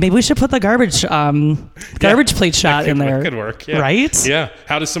 Maybe we should put the garbage plate shot in there. That could work, yeah. Right? Yeah.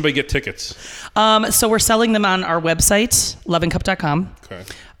 How does somebody get tickets? So we're selling them on our website, lovincup.com. Okay.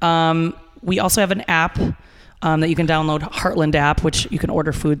 We also have an app that you can download, Heartland app, which you can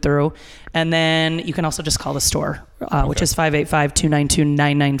order food through. And then you can also just call the store, which is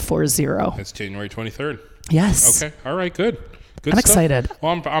 585-292-9940. It's January 23rd. Yes. Okay. All right. Good. I'm excited.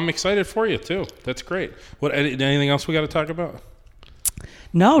 Well, I'm excited for you, too. That's great. Anything else we got to talk about?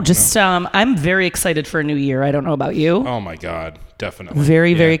 No, just I'm very excited for a new year. I don't know about you. Oh, my God. Definitely.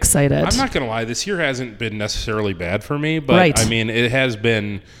 Very, very excited. I'm not going to lie. This year hasn't been necessarily bad for me, but I mean, it has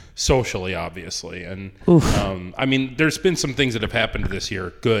been socially, obviously. And I mean, there's been some things that have happened this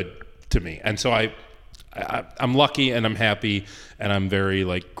year good to me. And so I'm lucky and I'm happy and I'm very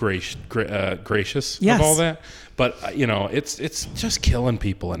like gracious of all that. But it's just killing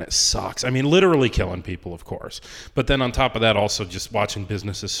people and it sucks. I mean, literally killing people, of course. But then on top of that, also just watching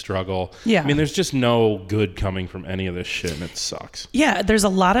businesses struggle. Yeah. I mean, there's just no good coming from any of this shit and it sucks. Yeah. There's a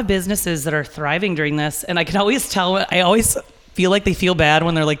lot of businesses that are thriving during this. And I can always tell, I always feel like they feel bad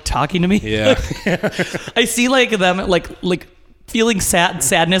when they're like talking to me. Yeah. I see like them like feeling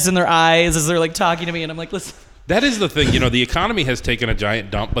sadness in their eyes as they're like talking to me. And I'm like, listen. That is the thing. The economy has taken a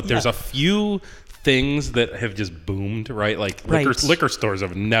giant dump, but there's a few things that have just boomed, right? Like liquor stores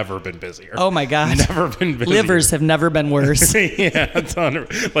have never been busier. Oh my God. Never been busier. Livers have never been worse. Yeah.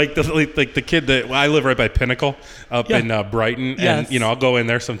 Like the kid I live right by Pinnacle up in Brighton. Yes. And, I'll go in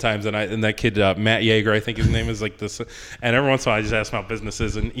there sometimes and that kid, Matt Yeager, I think his name is like this. And every once in a while I just ask him about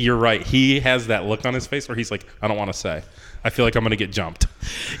businesses and you're right. He has that look on his face where he's like, I don't want to say. I feel like I'm going to get jumped.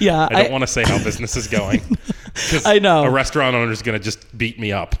 Yeah. I don't want to say how business is going. I know. A restaurant owner is going to just beat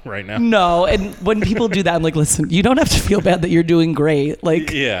me up right now. No. And when people do that, I'm like, listen, you don't have to feel bad that you're doing great.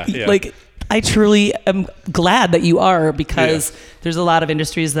 Like, yeah. Like, I truly am glad that you are because there's a lot of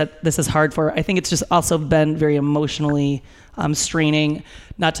industries that this is hard for. I think it's just also been very emotionally straining,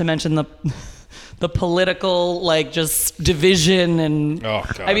 not to mention the political just division and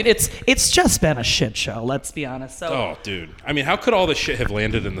I mean it's just been a shit show, let's be honest. So dude, I mean, how could all this shit have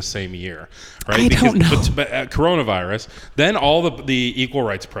landed in the same year, right? I don't know. Coronavirus, then all the equal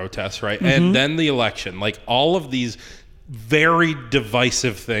rights protests, right? And then the election, like all of these very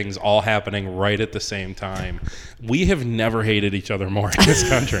divisive things all happening right at the same time. We have never hated each other more in this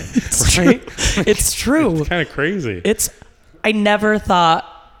country. It's true. It's true. It's kind of crazy. I never thought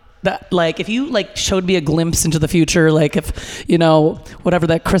that, like, if you like showed me a glimpse into the future, like if, whatever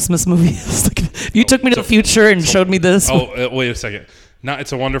that Christmas movie is, like if you took me to the future and showed me this. Wait a second. No,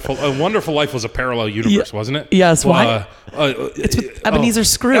 It's a Wonderful Life was a parallel universe, wasn't it? Yes. Why? It's with Ebenezer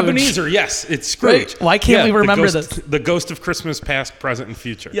Scrooge. Ebenezer, yes. It's Scrooge. Right? Why can't we remember this? The ghost of Christmas past, present, and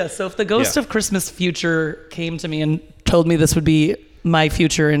future. Yeah, so if the ghost of Christmas future came to me and told me this would be my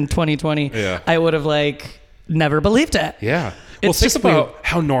future in 2020, I would have, never believed it. Yeah. Well, think about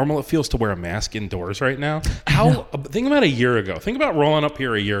how normal it feels to wear a mask indoors right now. Think about a year ago. Think about rolling up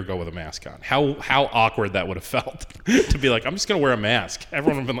here a year ago with a mask on. How awkward that would have felt to be like, I'm just going to wear a mask.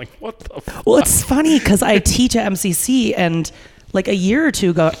 Everyone would have been like, what the fuck? Well, it's funny because I teach at MCC, and like a year or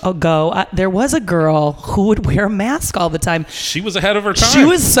two ago, there was a girl who would wear a mask all the time. She was ahead of her time. She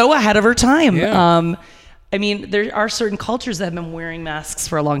was so ahead of her time. Yeah. I mean, there are certain cultures that have been wearing masks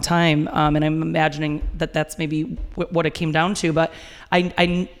for a long time, and I'm imagining that that's maybe what it came down to. But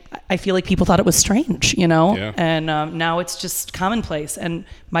I feel like people thought it was strange, Yeah. And now it's just commonplace. And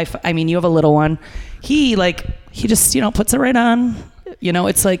you have a little one. He just puts it right on.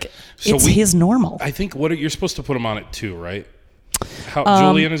 It's like his normal. I think you're supposed to put him on it too, right?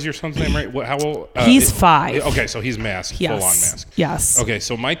 Julian is your son's name, right? How old? He's 5. Okay, so he's masked, yes. full on mask. Yes. Okay,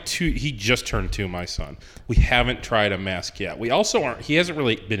 so he just turned 2, my son. We haven't tried a mask yet. We also aren't. He hasn't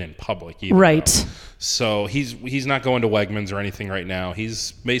really been in public either. Right. Though. So he's not going to Wegmans or anything right now.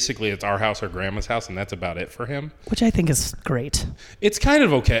 He's basically, it's our house or grandma's house, and that's about it for him. Which I think is great. It's kind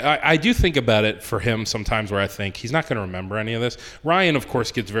of okay. I do think about it for him sometimes where I think he's not going to remember any of this. Ryan, of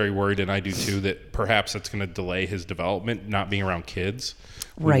course, gets very worried, and I do too, that perhaps it's going to delay his development, not being around kids.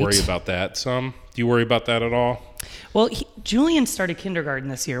 We worry about that some. Do you worry about that at all? Well, Julian started kindergarten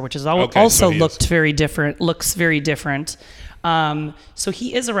this year, which is also looks very different. So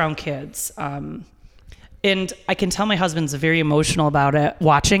he is around kids. And I can tell my husband's very emotional about it,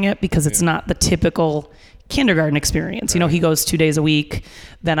 watching it, because it's not the typical kindergarten experience. Right. He goes 2 days a week.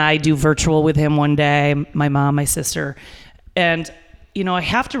 Then I do virtual with him one day, my mom, my sister. And, I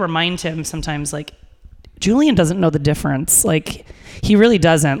have to remind him sometimes, Julian doesn't know the difference. He really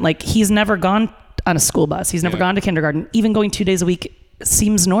doesn't. He's never gone on a school bus. He's never gone to kindergarten. Even going 2 days a week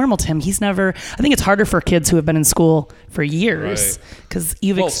seems normal to him. I think it's harder for kids who have been in school for years because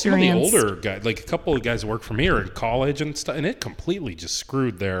you've experienced. Some of the older guys, a couple of guys who work for me are in college and stuff, and it completely just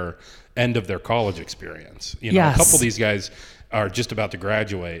screwed their end of their college experience. A couple of these guys are just about to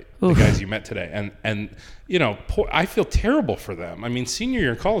graduate, the guys you met today. And I feel terrible for them. I mean, senior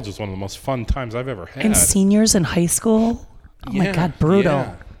year in college was one of the most fun times I've ever had. And seniors in high school? Oh my God, brutal.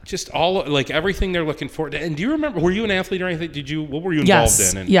 Yeah. Just all everything they're looking forward to. And do you remember? Were you an athlete or anything? What were you involved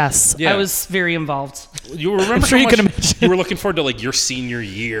in? Yes, I was very involved. You remember? I'm sure you can imagine. You were looking forward to your senior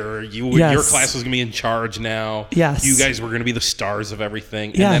year. Your class was going to be in charge now. Yes, you guys were going to be the stars of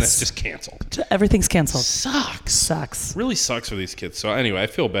everything, and then it's just canceled. Everything's canceled. Sucks. Really sucks for these kids. So anyway, I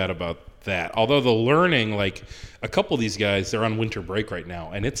feel bad about that. Although the learning, a couple of these guys, they're on winter break right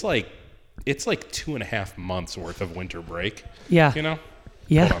now, and it's like 2.5 months worth of winter break. Yeah.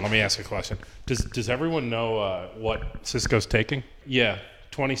 Yeah. Hold on, let me ask a question. Does everyone know what Cisco's taking? Yeah,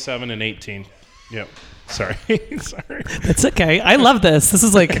 27 and 18. Yep. Sorry. That's okay. I love this. This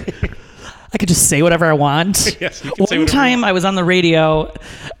is I could just say whatever I want. Yes, you can say whatever One time I was on the radio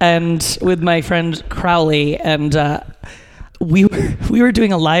and with my friend Crowley, and we were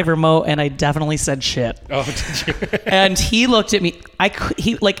doing a live remote, and I definitely said shit. Oh, did you? And he looked at me.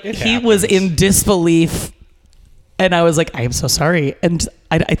 He was in disbelief. And I was like, I am so sorry. And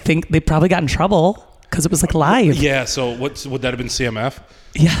I think they probably got in trouble because it was live. Yeah. So would that have been CMF?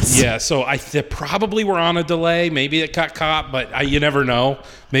 Yes. Yeah. So they probably were on a delay. Maybe it got caught, but you never know.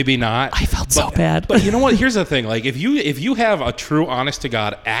 Maybe not. I felt so bad. But you know what? Here's the thing. If you have a true, honest to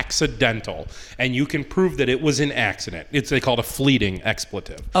God accidental, and you can prove that it was an accident, they call it a fleeting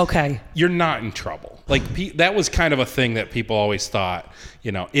expletive. Okay. You're not in trouble. That was kind of a thing that people always thought.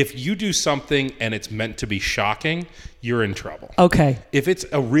 If you do something and it's meant to be shocking, you're in trouble. Okay. If it's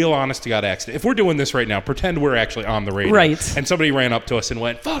a real honest to God accident, if we're doing this right now, pretend we're actually on the radio. Right. And somebody ran up to us and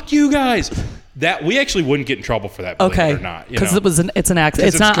went, "Fuck you guys." That we actually wouldn't get in trouble for that, believe it or not. Because it's an accident.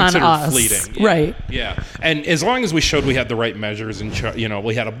 It's not on us. Fleeting. Yeah. Right. Yeah. And as long as we showed we had the right measures and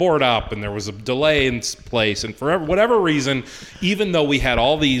we had a board up and there was a delay in place, and for whatever reason, even though we had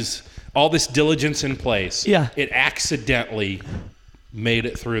all this diligence in place, it accidentally made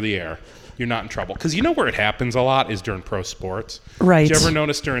it through the air. you're not in trouble. Because you know where it happens a lot is during pro sports. Right. Did you ever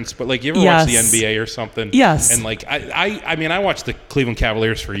notice during sport? Like, you ever watch the NBA or something? Yes. And like, I mean, I watched the Cleveland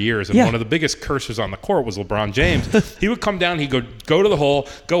Cavaliers for years, and one of the biggest cursors on the court was LeBron James. He would come down, he'd go to the hole,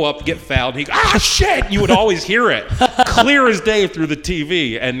 go up, get fouled, and he'd go, shit! You would always hear it clear as day through the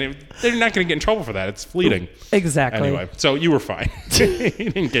TV, and they're not going to get in trouble for that. It's fleeting. Exactly. Anyway, so you were fine. You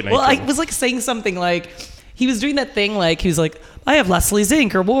didn't get any trouble. I was like saying something like, he was doing that thing like, he was like, I have Leslie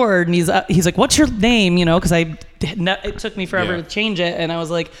Zink or Ward, and he's like, what's your name? You know, because it took me forever to change it, and I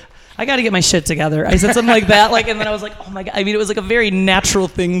was like, I got to get my shit together. I said something like that, like, and then I was like, oh my God. I mean, it was like a very natural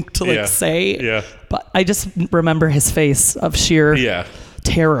thing to like say. Yeah. But I just remember his face of sheer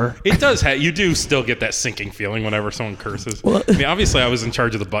terror. It does. You do still get that sinking feeling whenever someone curses. Well, I mean, obviously, I was in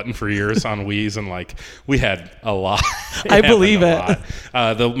charge of the button for years on Wheeze, and like we had a lot. I believe it.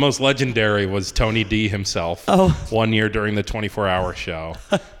 The most legendary was Tony D himself. One year during the 24-hour show.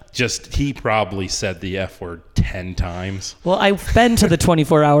 He probably said the F word 10 times. Well, I've been to the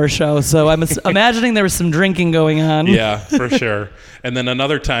 24-hour show, so I'm imagining there was some drinking going on. Yeah, for sure. And then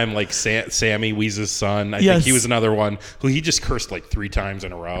another time, like Sammy, Weeze's son, I think he was another one who he just cursed like 3 times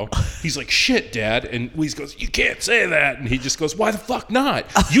in a row. He's like, shit, Dad. And Weeze goes, you can't say that. And he just goes, why the fuck not?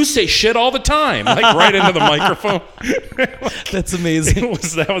 You say shit all the time. Like right into the microphone. That's amazing.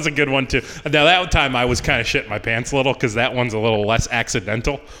 That was a good one, too. Now, that time I was kind of shitting my pants a little because that one's a little less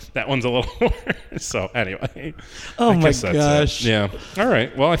accidental. That one's a little more. So, anyway. Oh, my gosh. Yeah. All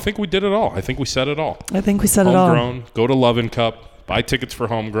right. Well, I think we did it all. I think we said it all. Homegrown. Go to Lovin Cup. Buy tickets for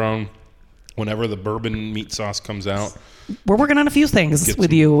Homegrown whenever the bourbon meat sauce comes out. We're working on a few things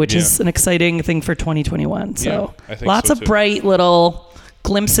with you, which is an exciting thing for 2021. So I think lots of bright little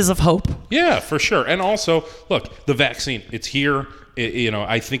glimpses of hope. Yeah, for sure. And also, look, the vaccine, it's here.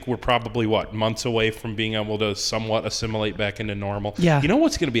 I think we're probably, months away from being able to somewhat assimilate back into normal. Yeah. You know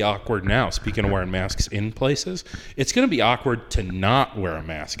what's going to be awkward now, speaking of wearing masks in places? It's going to be awkward to not wear a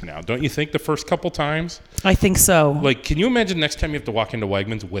mask now. Don't you think the first couple times? I think so. Like, can you imagine next time you have to walk into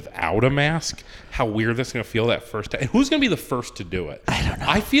Wegmans without a mask? How weird that's going to feel that first time. And who's going to be the first to do it? I don't know.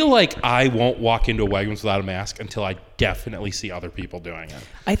 I feel like I won't walk into a Wegmans without a mask until I definitely see other people doing it.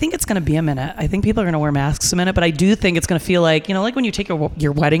 I think it's going to be a minute. I think people are going to wear masks a minute, but I do think it's going to feel like, like when you take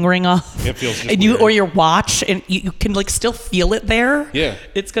your wedding ring off, it feels just and weird. Or your watch, and you can like still feel it there. Yeah,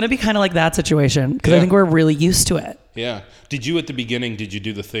 it's going to be kind of like that situation because I think we're really used to it. Yeah. Did you at the beginning? Did you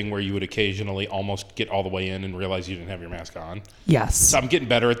do the thing where you would occasionally almost get all the way in and realize you didn't have your mask on? Yes. So I'm getting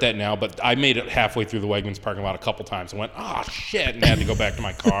better at that now, but I made it halfway through the Wegmans parking lot a couple times and went, shit, and had to go back to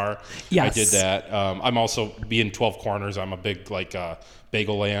my car. Yes. I did that. I'm also being 12 Corners. I'm a big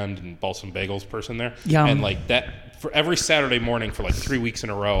Bagel Land and Balsam Bagels person there. Yum. And like that. For every Saturday morning for like 3 weeks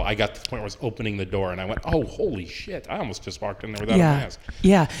in a row, I got to the point where I was opening the door and I went, oh, holy shit. I almost just walked in there without a mask.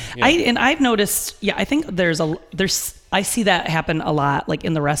 Yeah. I've noticed, I think I see that happen a lot, like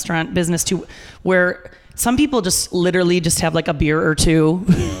in the restaurant business too, where some people just literally just have like a beer or two.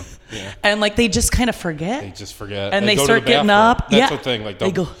 Yeah. Yeah. And like they just kind of forget. They just forget. And they start getting up. That's the thing. Like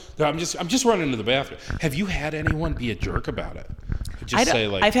they go, I'm just running to the bathroom. Have you had anyone be a jerk about it?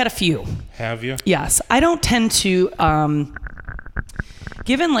 I've had a few. Have you? Yes. I don't tend to,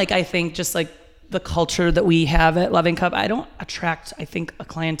 given like I think just like the culture that we have at Lovin Cup, I don't attract, I think, a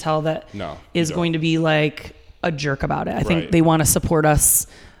clientele that is going to be like a jerk about it. I think they want to support us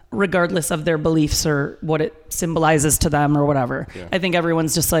regardless of their beliefs or what it symbolizes to them or whatever. Yeah. I think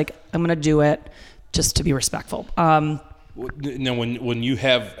everyone's just like, I'm going to do it just to be respectful. Now, when you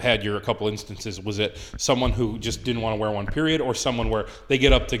have had your couple instances, was it someone who just didn't want to wear one, period, or someone where they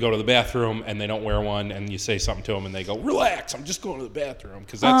get up to go to the bathroom and they don't wear one and you say something to them and they go, relax, I'm just going to the bathroom?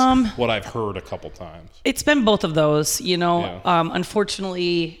 Because that's what I've heard a couple times. It's been both of those,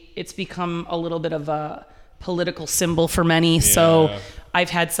 Unfortunately, it's become a little bit of a political symbol for many. Yeah. So I've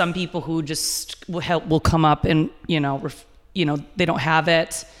had some people who just will come up and, they don't have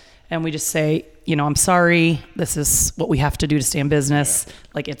it. And we just say, I'm sorry, this is what we have to do to stay in business. Yeah.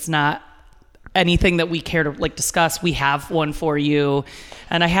 Like, it's not anything that we care to like discuss. We have one for you.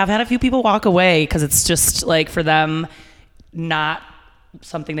 And I have had a few people walk away because it's just like for them, not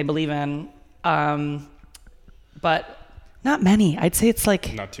something they believe in. But not many. I'd say it's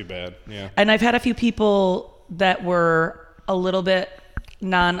like not too bad. Yeah. And I've had a few people that were a little bit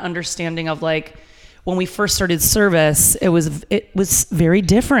non-understanding of like, when we first started service, it was very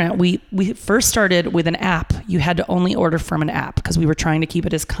different. We first started with an app. You had to only order from an app because we were trying to keep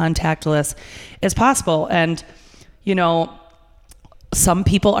it as contactless as possible. And, some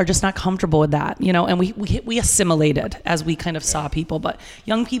people are just not comfortable with that, and we assimilated as we kind of saw people. But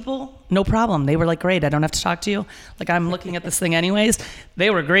young people, no problem. They were like, great, I don't have to talk to you. Like, I'm looking at this thing anyways. They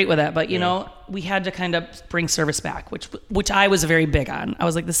were great with that. But, we had to kind of bring service back, which I was very big on. I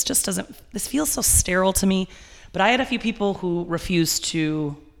was like, this feels so sterile to me. But I had a few people who refused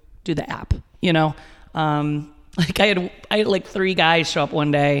to do the app, Like I had like 3 guys show up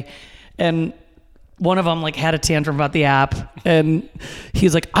one day, and one of them like had a tantrum about the app, and he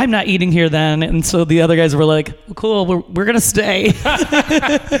was like, I'm not eating here then. And so the other guys were like, cool, we're going to stay.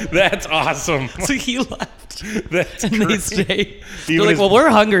 That's awesome. So he left. That's and great. they stayed. They're like, well, we're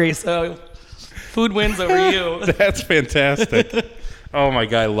hungry, so food wins over you. That's fantastic. Oh my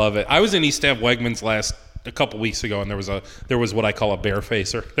God, I love it. I was in East Ave Wegmans a couple weeks ago, and there was what I call a bear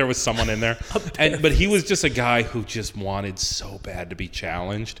facer. There was someone in there, but he was just a guy who just wanted so bad to be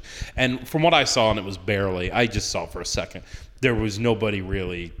challenged. And from what I saw, and it was barely, I just saw for a second, there was nobody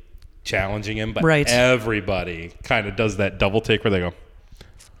really challenging him, but everybody kind of does that double take where they go,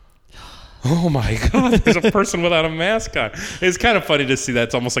 oh my God, there's a person without a mask on. It's kind of funny to see that.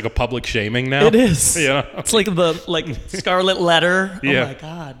 It's almost like a public shaming now. It is. It's like the scarlet letter. Yeah. Oh my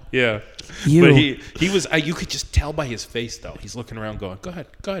God. Yeah. But he was, you could just tell by his face though. He's looking around going, go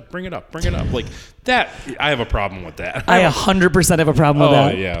ahead, bring it up. Like that, I have a problem with that. I 100% have a problem with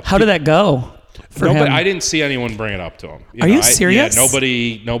that. Yeah. How did that go for him? I didn't see anyone bring it up to him. Are you serious?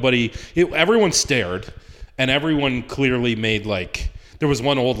 Yeah, nobody, everyone stared, and everyone clearly made there was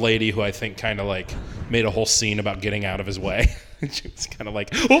one old lady who I think kind of made a whole scene about getting out of his way. She was kind of like,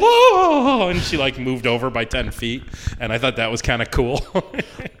 oh, and she moved over by 10 feet. And I thought that was kind of cool.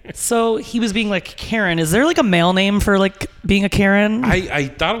 So he was being like Karen. Is there a male name for being a Karen? I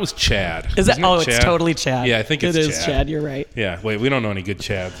thought it was Chad. Is it? Oh, Chad? It's totally Chad. Yeah, I think it's Chad. It is Chad. You're right. Yeah. Wait, we don't know any good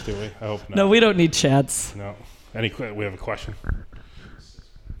Chads, do we? I hope not. No, we don't need Chads. No. We have a question.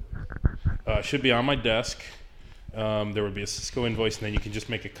 Should be on my desk. There would be a Cisco invoice, and then you can just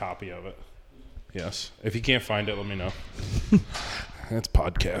make a copy of it. Yes. If you can't find it, let me know. That's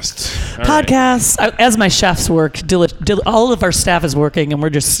podcasts. Podcasts. Right. As my chefs work, all of our staff is working, and we're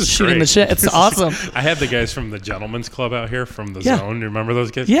just shooting the shit. It's awesome. I had the guys from the Gentlemen's Club out here from the Zone. You remember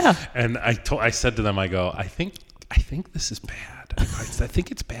those guys? Yeah. And I said to them, I go, I think this is bad. I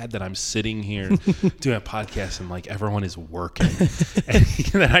think it's bad that I'm sitting here doing a podcast and everyone is working. And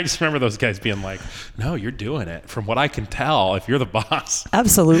then I just remember those guys being like, no, you're doing it. From what I can tell, if you're the boss,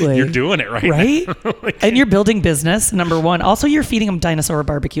 absolutely, you're doing it right now. And you're building business, number one. Also, you're feeding them dinosaur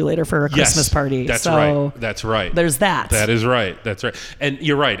barbecue later for a Christmas party. That's right. That's right. There's that. That is right. That's right. And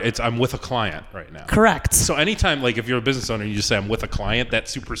you're right. I'm with a client right now. Correct. So anytime, if you're a business owner, you just say I'm with a client, that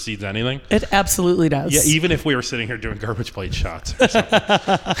supersedes anything. It absolutely does. Yeah, even if we were sitting here doing garbage plate shots or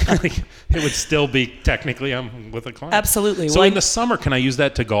something. It would still be technically I'm with a client. Absolutely. So in the summer, can I use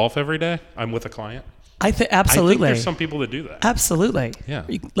that to golf every day? I'm with a client. Absolutely. I think there's some people that do that. Absolutely. Yeah.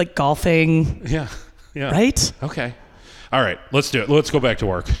 Like golfing. Yeah. Yeah. Right? Okay. All right. Let's do it. Let's go back to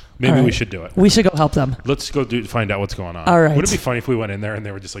work. Maybe we should do it. We should go help them. Let's go find out what's going on. All right. Would it be funny if we went in there and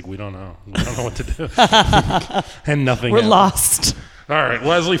they were just like, we don't know. We don't know what to do. And nothing We're happened. lost. All right.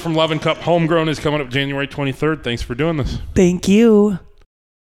 Leslie from Lovin Cup Homegrown is coming up January 23rd. Thanks for doing this. Thank you.